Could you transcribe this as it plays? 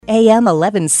AM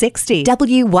 1160,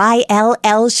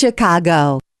 WYLL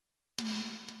Chicago.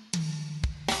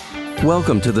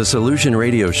 Welcome to the Solution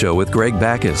Radio Show with Greg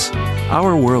Backus.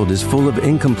 Our world is full of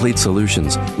incomplete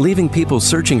solutions, leaving people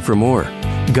searching for more.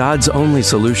 God's only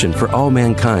solution for all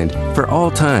mankind, for all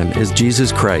time, is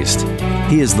Jesus Christ.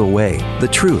 He is the way, the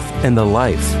truth, and the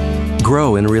life.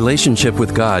 Grow in relationship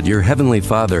with God, your Heavenly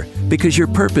Father, because your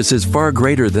purpose is far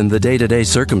greater than the day-to-day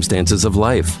circumstances of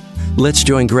life. Let's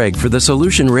join Greg for the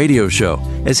Solution Radio Show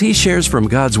as he shares from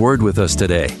God's Word with us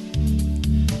today.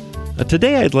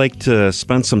 Today I'd like to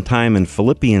spend some time in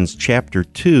Philippians chapter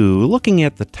 2 looking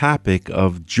at the topic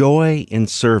of joy in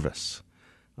service.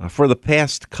 For the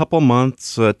past couple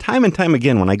months, time and time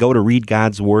again, when I go to read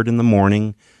God's Word in the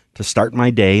morning to start my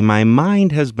day, my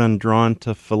mind has been drawn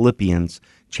to Philippians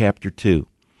chapter 2.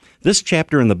 This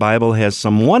chapter in the Bible has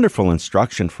some wonderful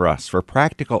instruction for us for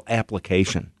practical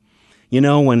application. You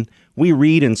know, when we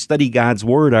read and study God's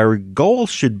Word, our goal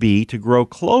should be to grow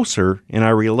closer in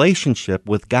our relationship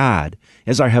with God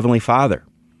as our Heavenly Father.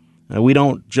 We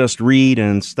don't just read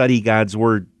and study God's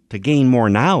Word to gain more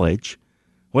knowledge.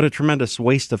 What a tremendous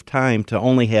waste of time to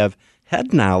only have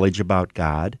head knowledge about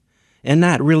God and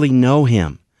not really know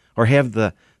Him or have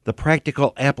the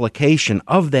practical application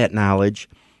of that knowledge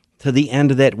to the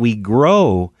end that we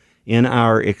grow in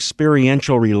our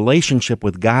experiential relationship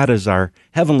with God as our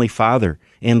Heavenly Father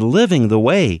and living the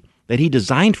way that He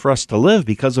designed for us to live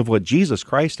because of what Jesus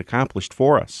Christ accomplished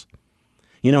for us.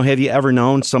 You know, have you ever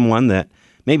known someone that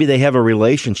maybe they have a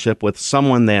relationship with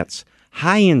someone that's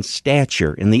high in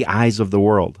stature in the eyes of the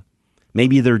world?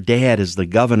 Maybe their dad is the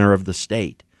governor of the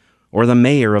state or the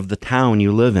mayor of the town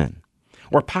you live in.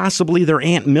 Or possibly their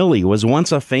Aunt Millie was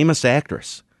once a famous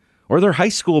actress. Or their high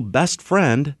school best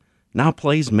friend now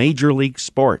plays Major League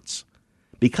sports.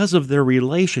 Because of their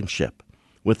relationship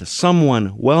with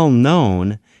someone well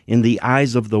known in the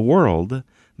eyes of the world,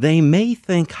 they may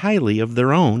think highly of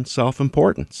their own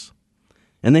self-importance.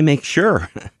 And they make sure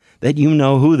that you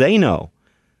know who they know.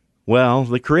 Well,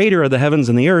 the Creator of the heavens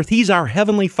and the earth, He's our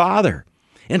Heavenly Father.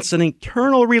 And it's an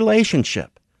eternal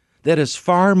relationship that is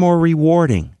far more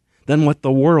rewarding than what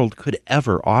the world could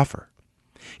ever offer.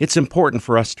 It's important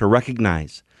for us to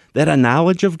recognize that a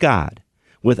knowledge of God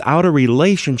without a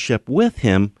relationship with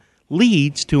Him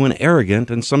leads to an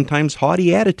arrogant and sometimes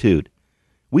haughty attitude.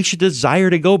 We should desire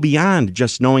to go beyond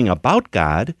just knowing about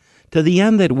God to the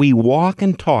end that we walk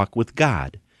and talk with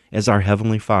God as our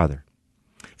Heavenly Father.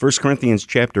 1 Corinthians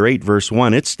chapter 8, verse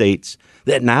 1, it states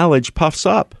that knowledge puffs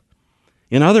up.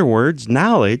 In other words,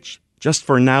 knowledge, just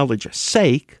for knowledge's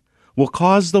sake, will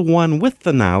cause the one with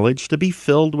the knowledge to be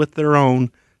filled with their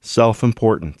own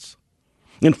self-importance.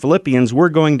 In Philippians, we're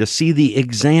going to see the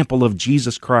example of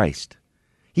Jesus Christ.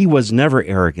 He was never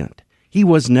arrogant. He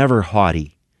was never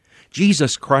haughty.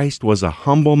 Jesus Christ was a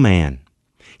humble man.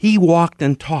 He walked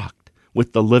and talked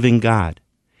with the living God.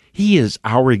 He is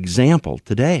our example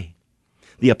today.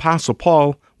 The Apostle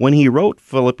Paul, when he wrote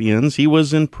Philippians, he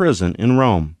was in prison in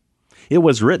Rome. It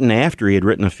was written after he had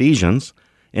written Ephesians,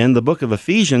 and the book of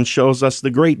Ephesians shows us the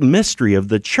great mystery of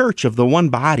the church of the one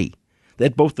body,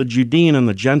 that both the Judean and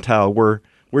the Gentile were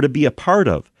to be a part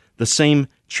of, the same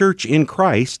church in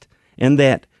Christ, and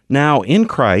that now in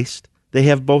Christ they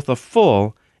have both a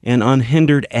full and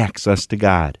unhindered access to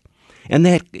God. And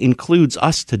that includes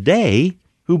us today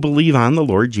who believe on the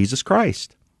Lord Jesus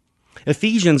Christ.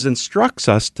 Ephesians instructs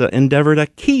us to endeavor to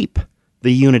keep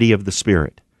the unity of the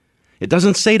Spirit. It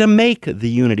doesn't say to make the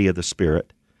unity of the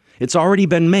Spirit. It's already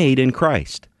been made in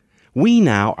Christ. We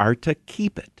now are to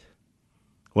keep it.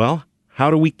 Well, how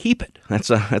do we keep it? That's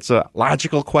a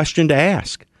logical question to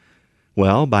ask.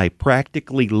 Well, by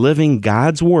practically living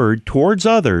God's Word towards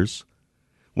others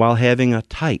while having a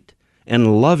tight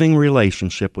and loving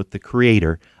relationship with the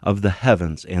Creator of the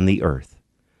heavens and the earth.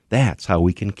 That's how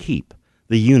we can keep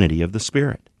the unity of the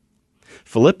Spirit.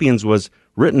 Philippians was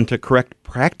written to correct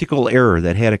practical error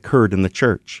that had occurred in the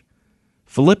church.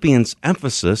 Philippians'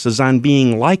 emphasis is on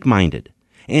being like-minded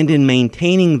and in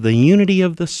maintaining the unity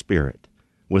of the Spirit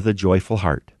with a joyful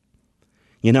heart.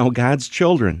 You know, God's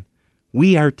children,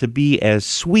 we are to be as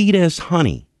sweet as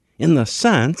honey in the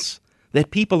sense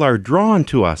that people are drawn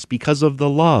to us because of the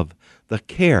love, the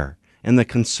care, and the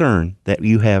concern that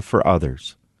you have for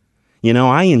others. You know,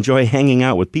 I enjoy hanging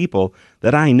out with people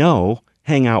that I know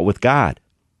hang out with God.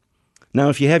 Now,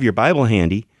 if you have your Bible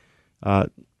handy,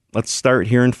 let's start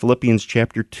here in Philippians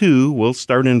chapter 2. We'll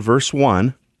start in verse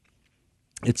 1.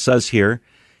 It says here,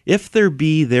 "If there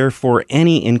be therefore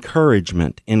any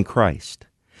encouragement in Christ,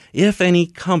 if any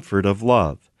comfort of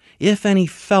love, if any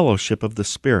fellowship of the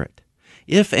Spirit,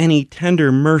 if any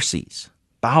tender mercies,"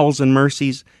 bowels and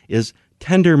mercies is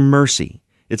tender mercy,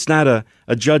 It's not a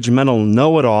judgmental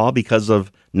know-it-all because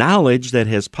of knowledge that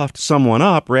has puffed someone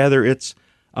up. Rather, it's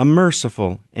a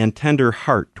merciful and tender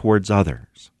heart towards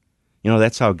others. You know,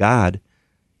 that's how God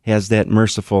has that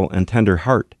merciful and tender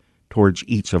heart towards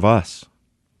each of us.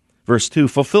 Verse 2,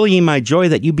 fulfill ye my joy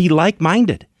that you be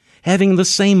like-minded, having the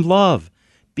same love,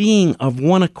 being of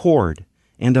one accord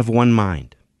and of one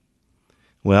mind.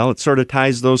 Well, it sort of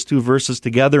ties those two verses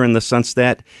together in the sense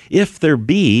that if there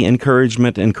be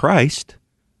encouragement in Christ,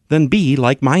 then be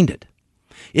like-minded.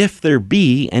 If there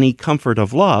be any comfort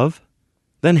of love,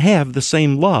 then have the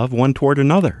same love one toward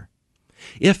another.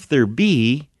 If there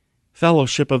be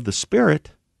fellowship of the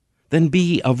Spirit, then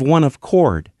be of one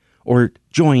accord or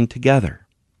joined together.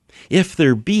 If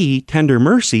there be tender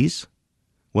mercies,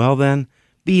 well then,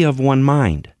 be of one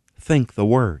mind. Think the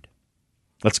word.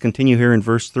 Let's continue here in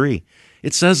verse 3.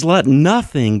 It says, let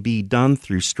nothing be done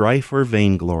through strife or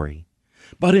vainglory,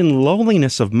 but in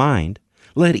lowliness of mind,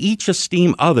 let each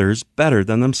esteem others better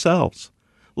than themselves.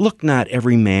 Look not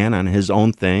every man on his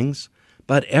own things,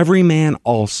 but every man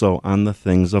also on the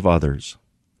things of others.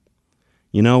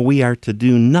 You know, we are to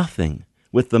do nothing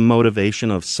with the motivation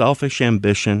of selfish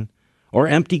ambition or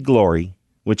empty glory,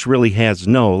 which really has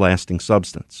no lasting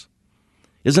substance.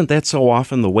 Isn't that so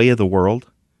often the way of the world?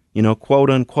 You know, quote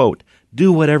unquote,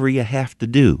 do whatever you have to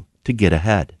do to get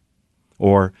ahead.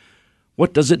 Or,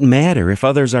 what does it matter if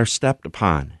others are stepped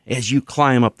upon as you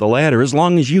climb up the ladder as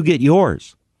long as you get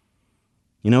yours?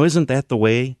 You know, isn't that the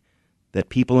way that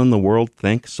people in the world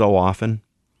think so often?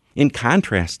 In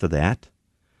contrast to that,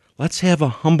 let's have a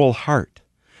humble heart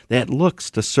that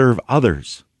looks to serve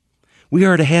others. We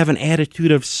are to have an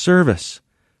attitude of service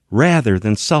rather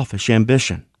than selfish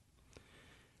ambition.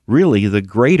 Really, the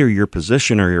greater your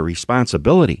position or your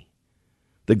responsibility,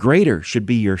 the greater should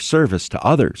be your service to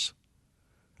others.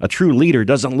 A true leader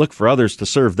doesn't look for others to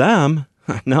serve them.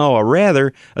 No,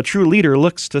 rather, a true leader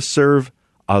looks to serve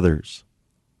others.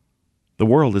 The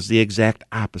world is the exact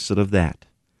opposite of that.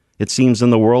 It seems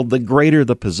in the world, the greater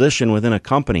the position within a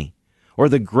company, or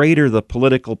the greater the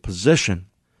political position,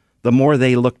 the more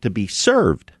they look to be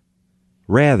served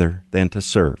rather than to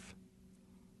serve.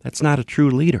 That's not a true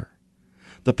leader.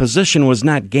 The position was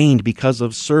not gained because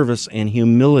of service and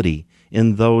humility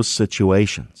in those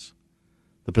situations.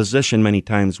 The position many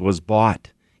times was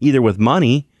bought, either with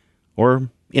money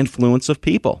or influence of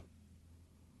people.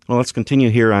 Well, let's continue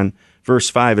here on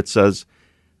verse 5. It says,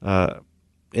 and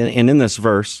in this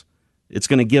verse, it's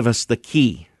going to give us the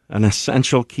key, an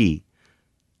essential key,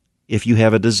 if you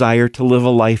have a desire to live a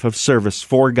life of service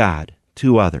for God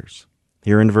to others.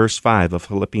 Here in verse 5 of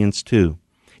Philippians 2,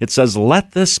 it says,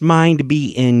 let this mind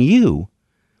be in you,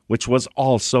 which was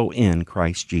also in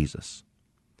Christ Jesus.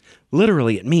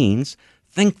 Literally, it means,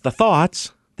 think the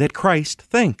thoughts that Christ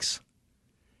thinks.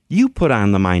 You put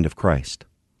on the mind of Christ.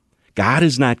 God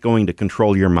is not going to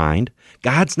control your mind.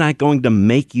 God's not going to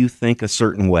make you think a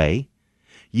certain way.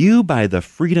 You, by the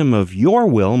freedom of your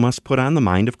will, must put on the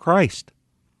mind of Christ.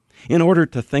 In order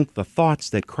to think the thoughts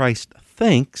that Christ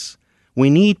thinks,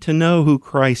 we need to know who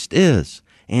Christ is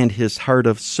and his heart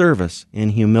of service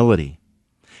and humility.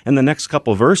 And the next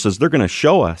couple verses, they're going to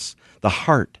show us the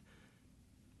heart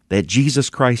that Jesus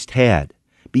Christ had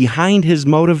behind his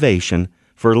motivation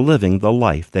for living the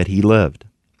life that he lived.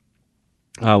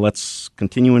 Let's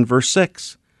continue in verse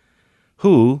 6.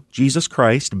 Who, Jesus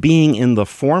Christ, being in the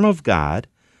form of God,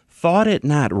 thought it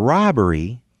not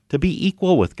robbery to be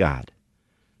equal with God,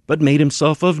 but made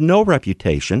himself of no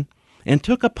reputation, and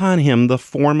took upon him the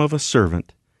form of a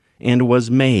servant, and was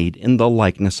made in the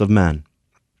likeness of men.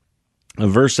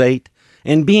 Verse 8,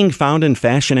 and being found in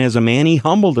fashion as a man, he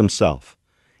humbled himself,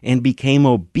 and became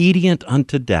obedient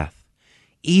unto death,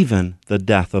 even the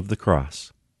death of the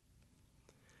cross.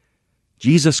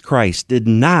 Jesus Christ did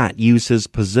not use his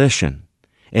position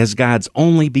as God's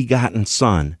only begotten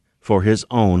Son for his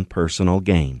own personal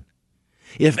gain.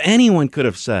 If anyone could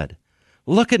have said,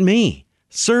 look at me,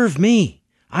 serve me,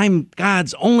 I'm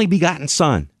God's only begotten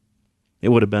Son, it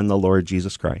would have been the Lord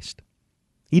Jesus Christ.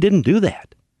 He didn't do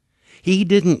that. He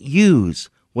didn't use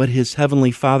what his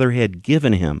heavenly Father had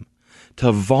given him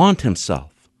to vaunt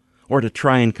himself or to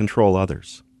try and control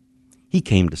others. He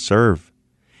came to serve.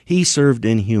 He served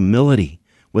in humility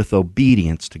with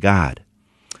obedience to God.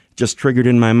 Just triggered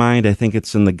in my mind, I think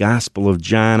it's in the Gospel of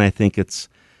John, I think it's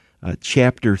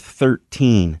chapter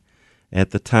 13,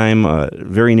 at the time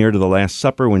very near to the Last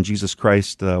Supper when Jesus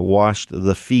Christ washed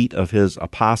the feet of his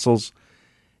apostles.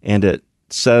 And it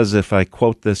says, if I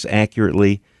quote this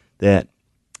accurately, that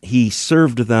he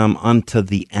served them unto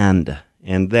the end.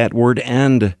 And that word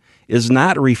end is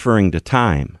not referring to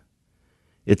time.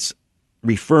 It's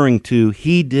referring to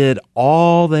he did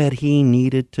all that he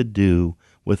needed to do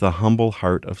with a humble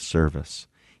heart of service.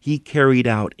 He carried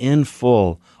out in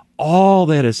full all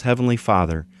that his heavenly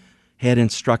Father had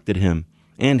instructed him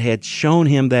and had shown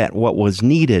him that what was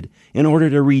needed in order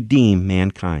to redeem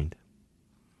mankind.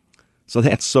 So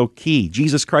that's so key.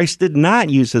 Jesus Christ did not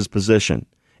use his position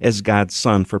as God's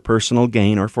Son for personal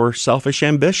gain or for selfish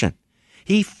ambition.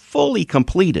 He fully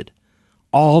completed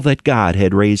all that God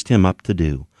had raised him up to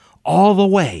do, all the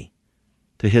way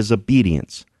to his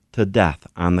obedience to death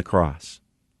on the cross.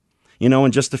 You know,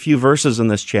 in just a few verses in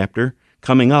this chapter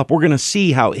coming up, we're going to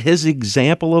see how his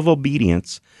example of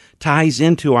obedience ties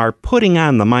into our putting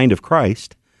on the mind of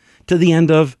Christ to the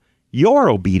end of your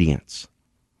obedience,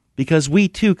 because we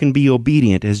too can be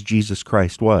obedient as Jesus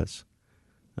Christ was.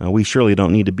 We surely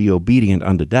don't need to be obedient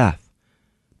unto death,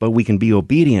 but we can be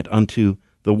obedient unto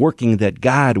the working that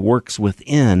God works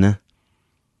within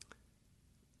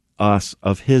us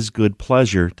of his good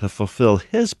pleasure to fulfill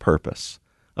his purpose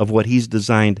of what he's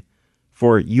designed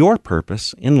for your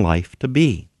purpose in life to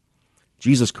be.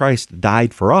 Jesus Christ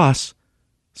died for us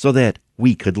so that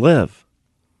we could live.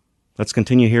 Let's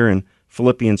continue here in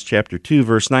Philippians chapter 2,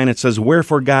 verse 9. It says,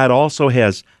 "Wherefore God also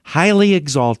has highly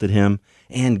exalted him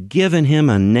and given him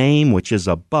a name which is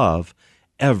above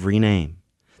every name,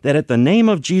 that at the name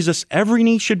of Jesus every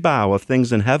knee should bow, of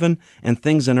things in heaven and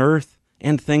things in earth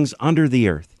and things under the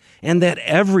earth, and that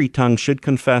every tongue should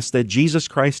confess that Jesus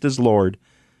Christ is Lord,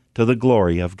 to the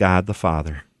glory of God the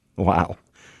Father." Wow.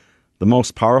 The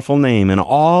most powerful name in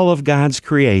all of God's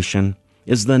creation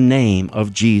is the name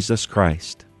of Jesus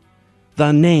Christ.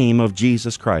 The name of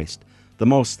Jesus Christ, the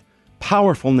most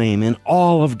powerful name in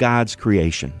all of God's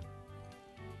creation.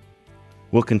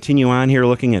 We'll continue on here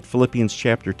looking at Philippians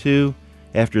chapter 2.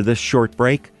 After this short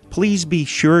break, please be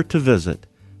sure to visit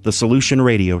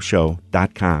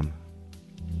thesolutionradioshow.com.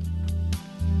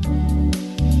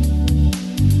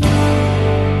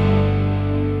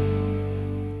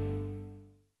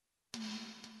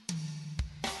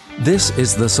 This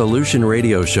is the Solution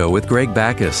Radio Show with Greg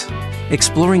Backus,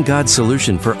 exploring God's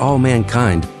solution for all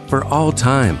mankind, for all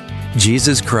time,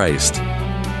 Jesus Christ.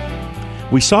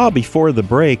 We saw before the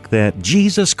break that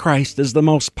Jesus Christ is the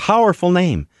most powerful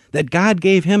name, that God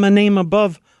gave him a name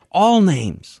above all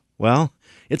names. Well,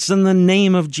 it's in the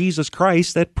name of Jesus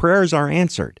Christ that prayers are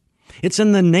answered. It's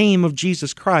in the name of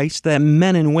Jesus Christ that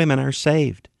men and women are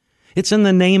saved. It's in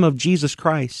the name of Jesus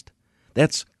Christ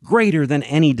that's greater than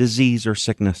any disease or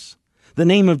sickness. The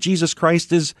name of Jesus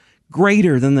Christ is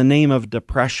greater than the name of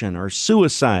depression or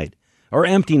suicide or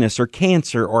emptiness or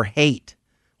cancer or hate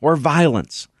or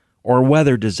violence or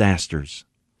weather disasters.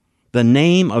 The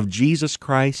name of Jesus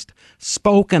Christ,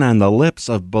 spoken on the lips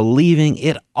of believing,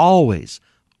 it always,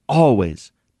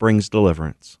 always brings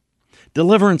deliverance.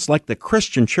 Deliverance like the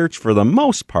Christian church, for the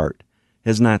most part,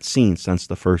 has not seen since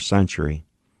the first century.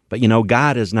 But you know,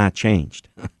 God has not changed.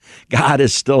 God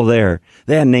is still there.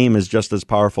 That name is just as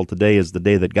powerful today as the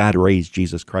day that God raised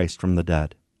Jesus Christ from the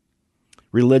dead.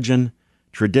 Religion,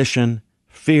 tradition,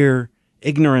 fear,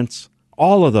 ignorance,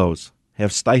 all of those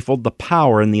have stifled the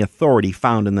power and the authority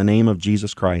found in the name of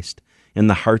Jesus Christ in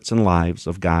the hearts and lives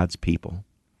of God's people.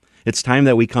 It's time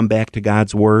that we come back to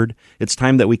God's Word. It's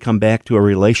time that we come back to a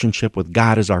relationship with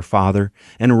God as our Father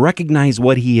and recognize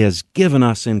what He has given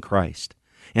us in Christ.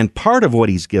 And part of what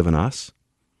He's given us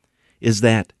is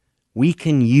that we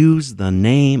can use the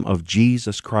name of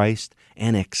Jesus Christ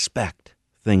and expect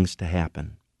things to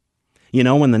happen. You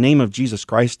know, when the name of Jesus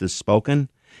Christ is spoken,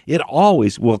 it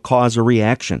always will cause a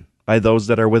reaction by those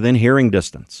that are within hearing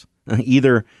distance.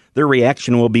 Either their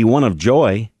reaction will be one of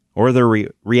joy or their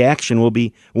reaction will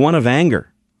be one of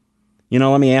anger. You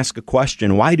know, let me ask a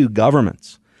question. Why do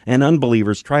governments and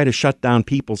unbelievers try to shut down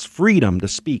people's freedom to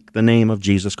speak the name of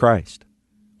Jesus Christ?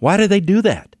 Why do they do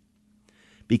that?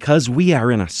 Because we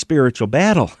are in a spiritual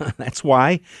battle. That's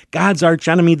why God's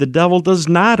archenemy, the devil, does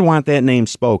not want that name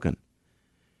spoken.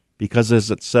 Because as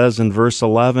it says in verse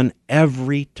 11,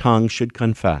 every tongue should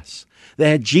confess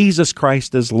that Jesus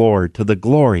Christ is Lord, to the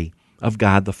glory of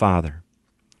God the Father.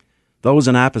 Those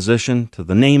in opposition to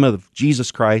the name of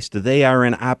Jesus Christ, they are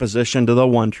in opposition to the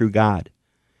one true God.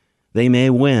 They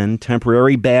may win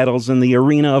temporary battles in the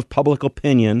arena of public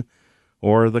opinion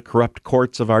or the corrupt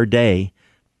courts of our day,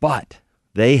 but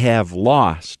they have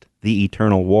lost the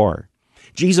eternal war.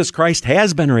 Jesus Christ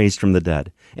has been raised from the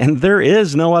dead, and there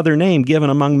is no other name given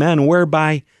among men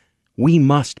whereby we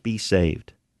must be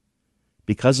saved.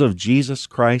 Because of Jesus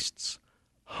Christ's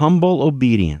humble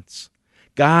obedience,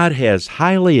 God has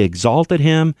highly exalted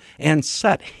him and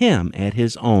set him at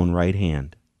his own right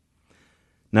hand.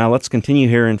 Now let's continue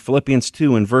here in Philippians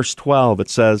 2 in verse 12. It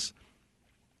says,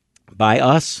 By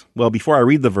us, well, before I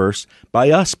read the verse,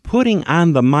 by us putting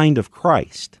on the mind of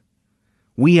Christ,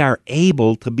 we are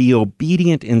able to be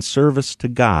obedient in service to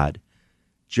God,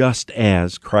 just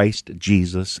as Christ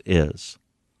Jesus is.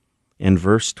 And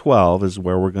verse 12 is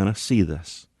where we're going to see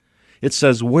this. It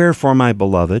says, "Wherefore, my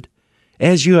beloved,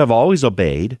 as you have always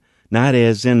obeyed, not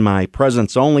as in my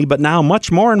presence only, but now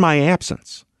much more in my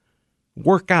absence,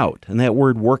 work out," and that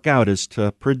word work out is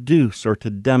to produce or to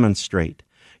demonstrate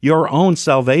your own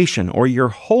salvation or your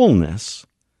wholeness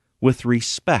with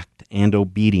respect and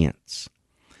obedience.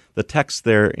 The text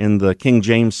there in the King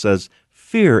James says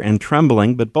fear and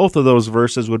trembling, but both of those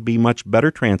verses would be much better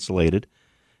translated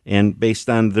and based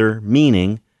on their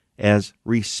meaning as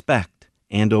respect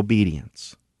and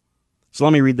obedience. So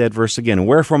let me read that verse again.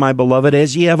 "Wherefore, my beloved,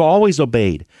 as ye have always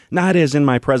obeyed, not as in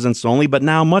my presence only, but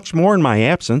now much more in my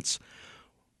absence,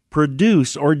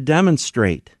 produce or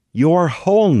demonstrate your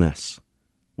wholeness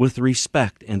with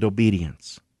respect and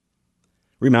obedience."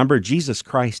 Remember, Jesus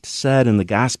Christ said in the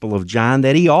Gospel of John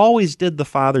that he always did the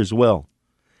Father's will,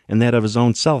 and that of his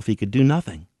own self he could do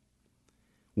nothing.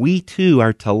 We too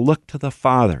are to look to the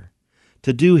Father,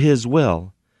 to do his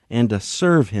will, and to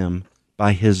serve him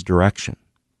by his direction.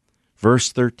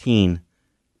 Verse 13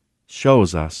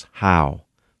 shows us how.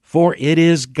 "For it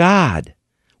is God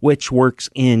which works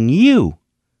in you,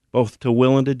 both to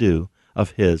will and to do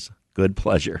of his good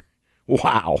pleasure."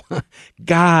 Wow!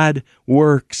 God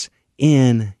works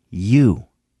in you.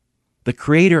 The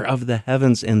creator of the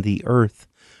heavens and the earth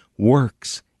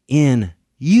works in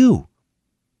you.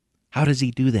 How does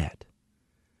he do that?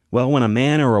 Well, when a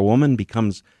man or a woman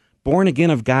becomes born again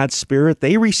of God's Spirit,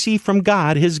 they receive from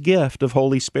God his gift of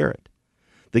Holy Spirit.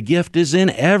 The gift is in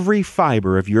every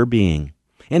fiber of your being,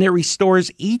 and it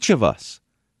restores each of us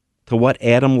to what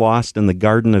Adam lost in the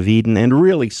Garden of Eden, and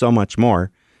really so much more,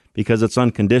 because it's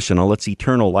unconditional. It's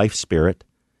eternal life spirit.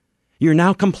 You're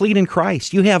now complete in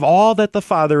Christ. You have all that the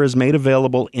Father has made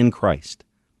available in Christ.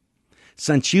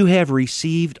 Since you have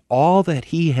received all that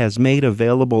he has made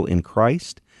available in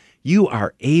Christ, you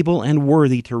are able and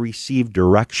worthy to receive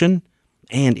direction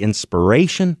and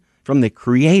inspiration from the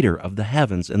Creator of the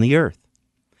heavens and the earth.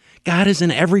 God is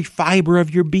in every fiber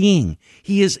of your being.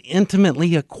 He is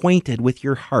intimately acquainted with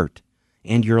your heart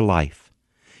and your life.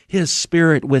 His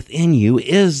Spirit within you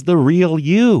is the real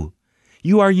you.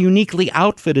 You are uniquely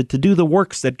outfitted to do the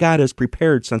works that God has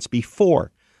prepared since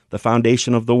before the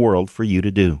foundation of the world for you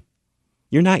to do.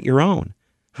 You're not your own.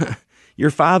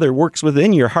 Your Father works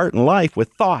within your heart and life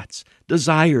with thoughts,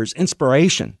 desires,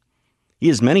 inspiration. He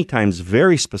is many times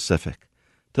very specific,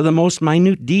 to the most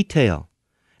minute detail.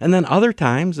 And then other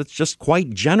times it's just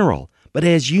quite general. But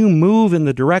as you move in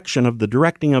the direction of the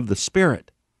directing of the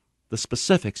Spirit, the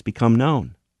specifics become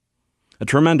known. A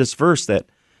tremendous verse that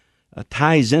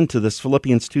ties into this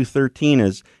Philippians 2:13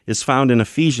 is found in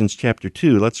Ephesians chapter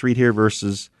 2. Let's read here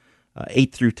verses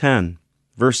 8 through 10.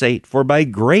 Verse 8, "For by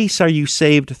grace are you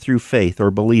saved through faith or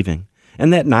believing,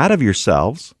 and that not of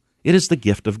yourselves, it is the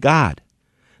gift of God,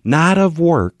 not of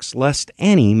works, lest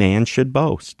any man should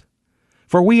boast.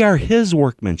 For we are his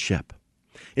workmanship."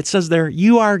 It says there,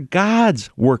 you are God's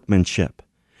workmanship,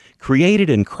 created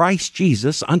in Christ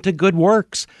Jesus unto good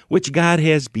works, which God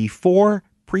has before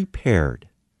prepared,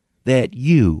 that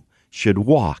you should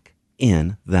walk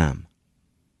in them.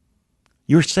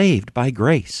 You're saved by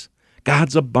grace,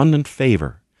 God's abundant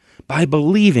favor, by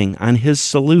believing on his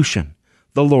solution,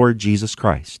 the Lord Jesus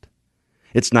Christ.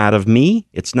 It's not of me,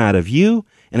 it's not of you,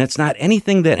 and it's not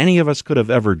anything that any of us could have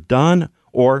ever done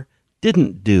or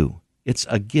didn't do. It's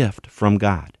a gift from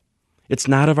God. It's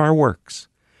not of our works.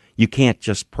 You can't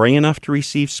just pray enough to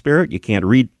receive Spirit. You can't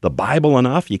read the Bible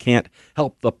enough. You can't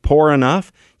help the poor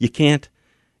enough.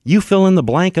 You fill in the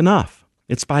blank enough.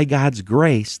 It's by God's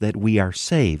grace that we are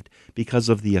saved because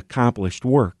of the accomplished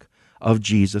work of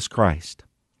Jesus Christ.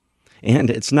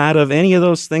 And it's not of any of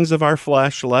those things of our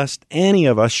flesh, lest any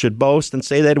of us should boast and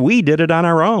say that we did it on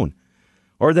our own,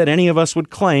 or that any of us would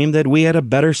claim that we had a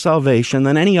better salvation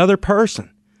than any other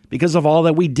person because of all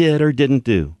that we did or didn't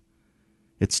do.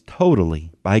 It's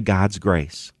totally by God's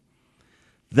grace.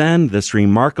 Then this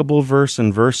remarkable verse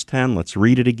in verse 10, let's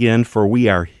read it again. "For we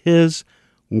are his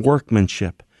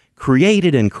workmanship,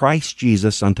 created in Christ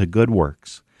Jesus unto good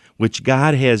works, which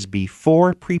God has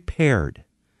before prepared,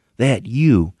 that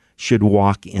you should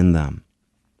walk in them."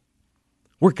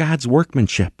 We're God's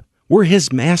workmanship. We're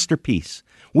his masterpiece.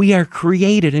 We are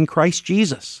created in Christ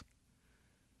Jesus.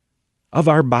 Of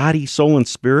our body, soul, and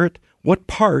spirit, what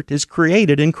part is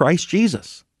created in Christ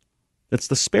Jesus? It's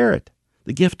the Spirit,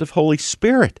 the gift of Holy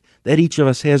Spirit that each of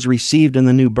us has received in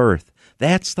the new birth.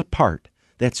 That's the part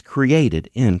that's created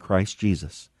in Christ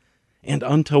Jesus. And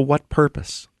unto what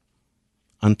purpose?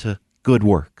 unto good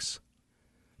works.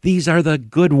 These are the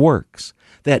good works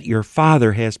that your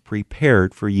Father has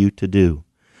prepared for you to do.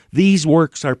 These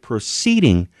works are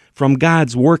proceeding from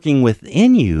God's working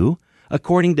within you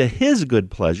according to His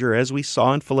good pleasure, as we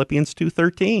saw in Philippians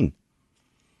 2:13.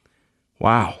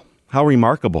 Wow, how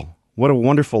remarkable. What a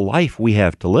wonderful life we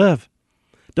have to live.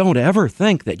 Don't ever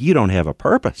think that you don't have a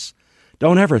purpose.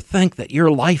 Don't ever think that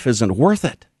your life isn't worth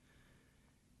it.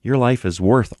 Your life is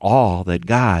worth all that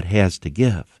God has to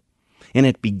give. And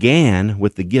it began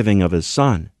with the giving of His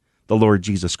Son, the Lord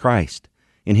Jesus Christ,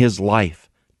 in His life,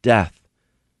 death,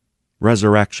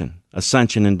 resurrection,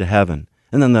 ascension into heaven,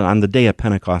 and then on the day of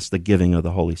Pentecost, the giving of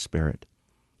the Holy Spirit.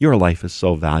 Your life is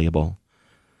so valuable.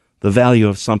 The value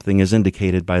of something is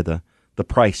indicated by the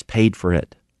price paid for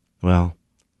it. Well,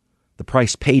 the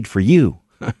price paid for you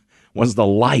was the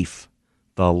life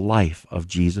of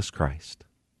Jesus Christ.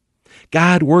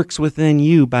 God works within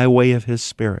you by way of His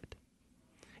Spirit.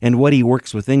 And what He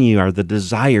works within you are the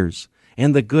desires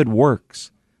and the good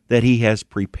works that He has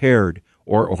prepared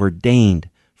or ordained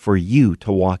for you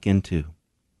to walk into.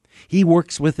 He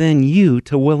works within you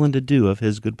to will and to do of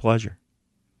His good pleasure.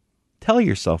 Tell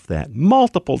yourself that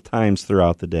multiple times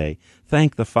throughout the day.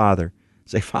 Thank the Father.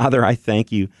 Say, Father, I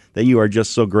thank you that you are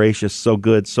just so gracious, so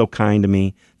good, so kind to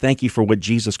me. Thank you for what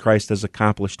Jesus Christ has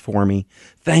accomplished for me.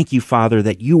 Thank you, Father,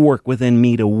 that you work within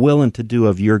me to will and to do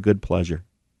of your good pleasure.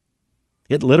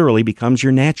 It literally becomes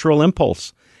your natural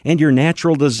impulse and your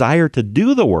natural desire to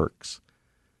do the works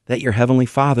that your Heavenly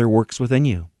Father works within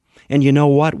you. And you know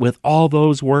what? With all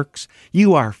those works,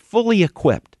 you are fully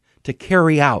equipped to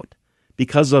carry out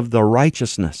because of the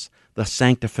righteousness, the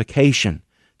sanctification,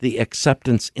 the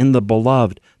acceptance in the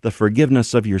beloved, the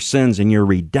forgiveness of your sins and your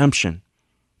redemption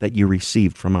that you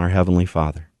received from our Heavenly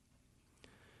Father.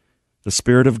 The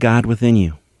Spirit of God within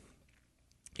you,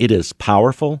 it is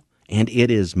powerful and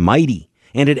it is mighty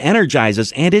and it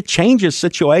energizes and it changes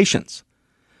situations.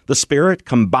 The Spirit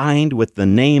combined with the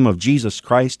name of Jesus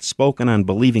Christ spoken on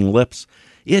believing lips,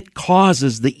 it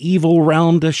causes the evil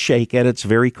realm to shake at its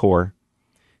very core.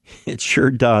 It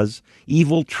sure does.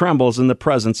 Evil trembles in the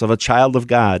presence of a child of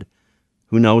God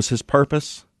who knows his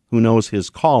purpose, who knows his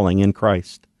calling in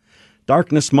Christ.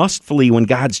 Darkness must flee when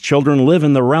God's children live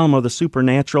in the realm of the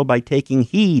supernatural by taking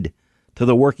heed to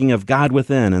the working of God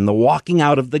within and the walking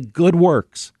out of the good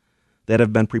works that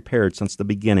have been prepared since the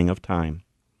beginning of time.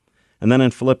 And then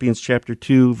in Philippians chapter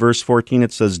 2, verse 14,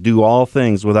 it says, do all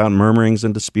things without murmurings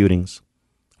and disputings.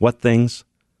 What things?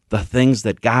 The things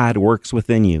that God works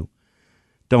within you.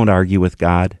 Don't argue with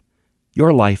God.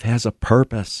 Your life has a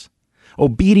purpose.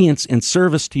 Obedience and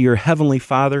service to your Heavenly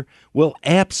Father will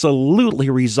absolutely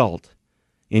result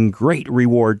in great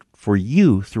reward for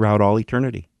you throughout all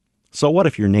eternity. So what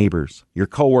if your neighbors, your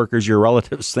coworkers, your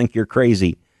relatives think you're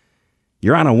crazy?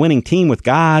 You're on a winning team with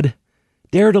God.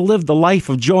 Dare to live the life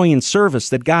of joy and service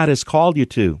that God has called you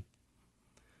to,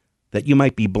 that you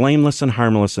might be blameless and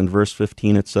harmless. In verse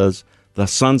 15 it says, the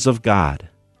sons of God,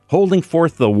 holding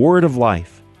forth the word of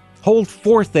life. Hold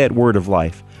forth that word of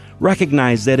life.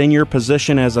 Recognize that in your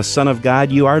position as a son of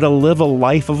God, you are to live a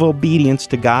life of obedience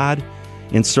to God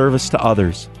in service to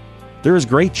others. There is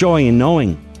great joy in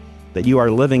knowing that you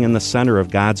are living in the center of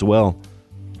God's will.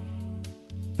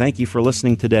 Thank you for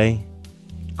listening today.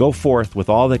 Go forth with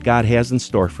all that God has in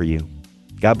store for you.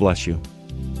 God bless you.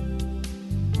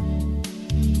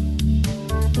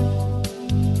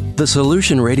 The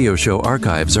Solution Radio Show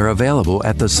archives are available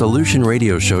at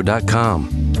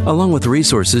thesolutionradioshow.com, along with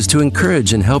resources to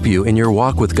encourage and help you in your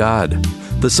walk with God.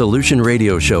 The Solution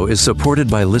Radio Show is supported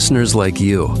by listeners like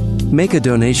you. Make a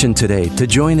donation today to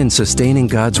join in sustaining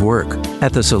God's work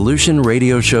at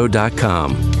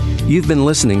thesolutionradioshow.com. You've been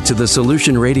listening to The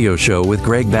Solution Radio Show with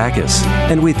Greg Backus,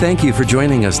 and we thank you for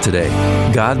joining us today.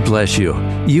 God bless you.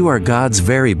 You are God's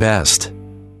very best.